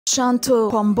Chanto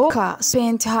Kwamboka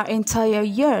spent her entire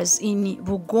years in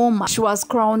Bugoma. She was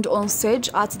crowned on stage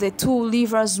at the Two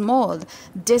Rivers Mall,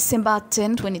 December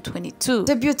 10, 2022.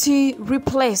 The beauty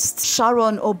replaced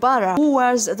Sharon Obara, who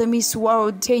was the Miss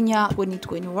World Kenya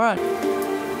 2021.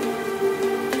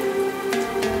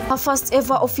 Her first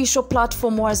ever official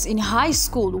platform was in high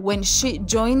school when she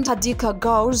joined Kadika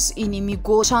Girls in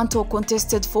Imigo. Chanto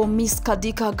contested for Miss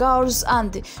Kadika Girls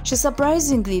and she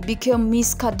surprisingly became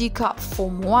Miss Kadika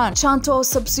Form 1. Chanto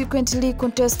subsequently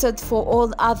contested for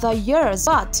all other years,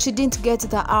 but she didn't get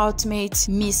the ultimate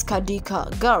Miss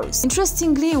Kadika Girls.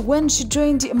 Interestingly, when she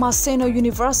joined Maseno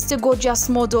University, gorgeous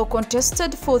model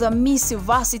contested for the Miss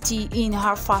Varsity in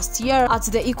her first year at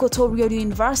the Equatorial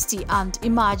University and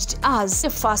emerged as the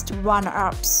first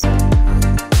runner-ups.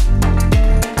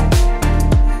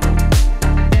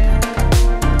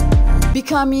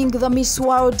 Becoming the Miss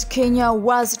World Kenya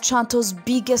was Chanto's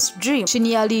biggest dream. She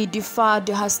nearly deferred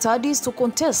her studies to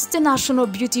contest the national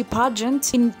beauty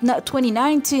pageant in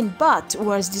 2019, but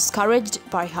was discouraged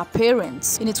by her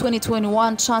parents. In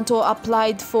 2021, Chanto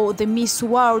applied for the Miss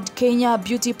World Kenya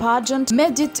beauty pageant,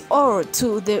 made it all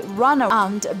to the runner,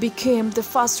 and became the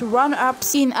first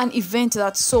runner-ups in an event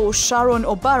that saw Sharon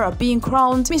Obara being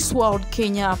crowned Miss World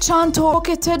Kenya. Chanto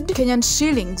pocketed Kenyan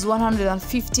shillings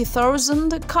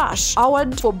 150,000 cash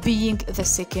award for being the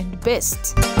second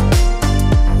best.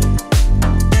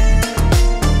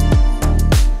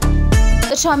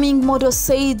 The charming model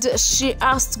said she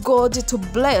asked God to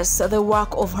bless the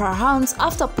work of her hands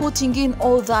after putting in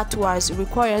all that was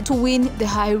required to win the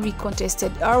highly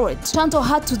contested award. Chanto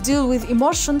had to deal with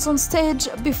emotions on stage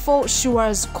before she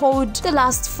was called the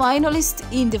last finalist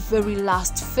in the very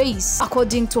last phase.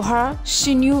 According to her,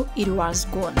 she knew it was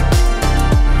gone.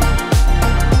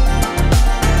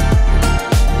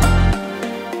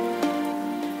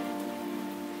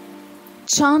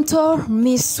 Chanto,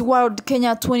 Miss World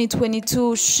Kenya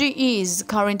 2022, she is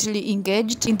currently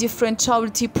engaged in different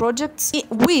charity projects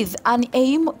with an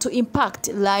aim to impact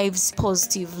lives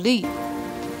positively.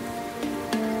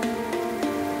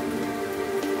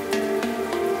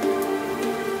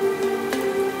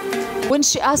 When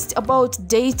she asked about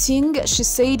dating, she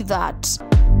said that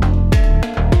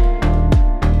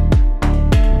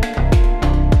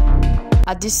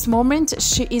at this moment,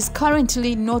 she is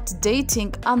currently not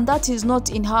dating and that is not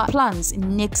in her plans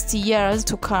in next years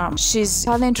to come. She's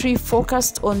currently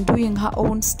focused on doing her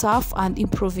own stuff and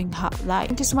improving her life.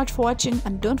 Thank you so much for watching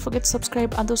and don't forget to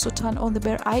subscribe and also turn on the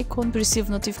bell icon to receive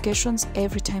notifications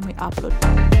every time we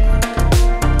upload.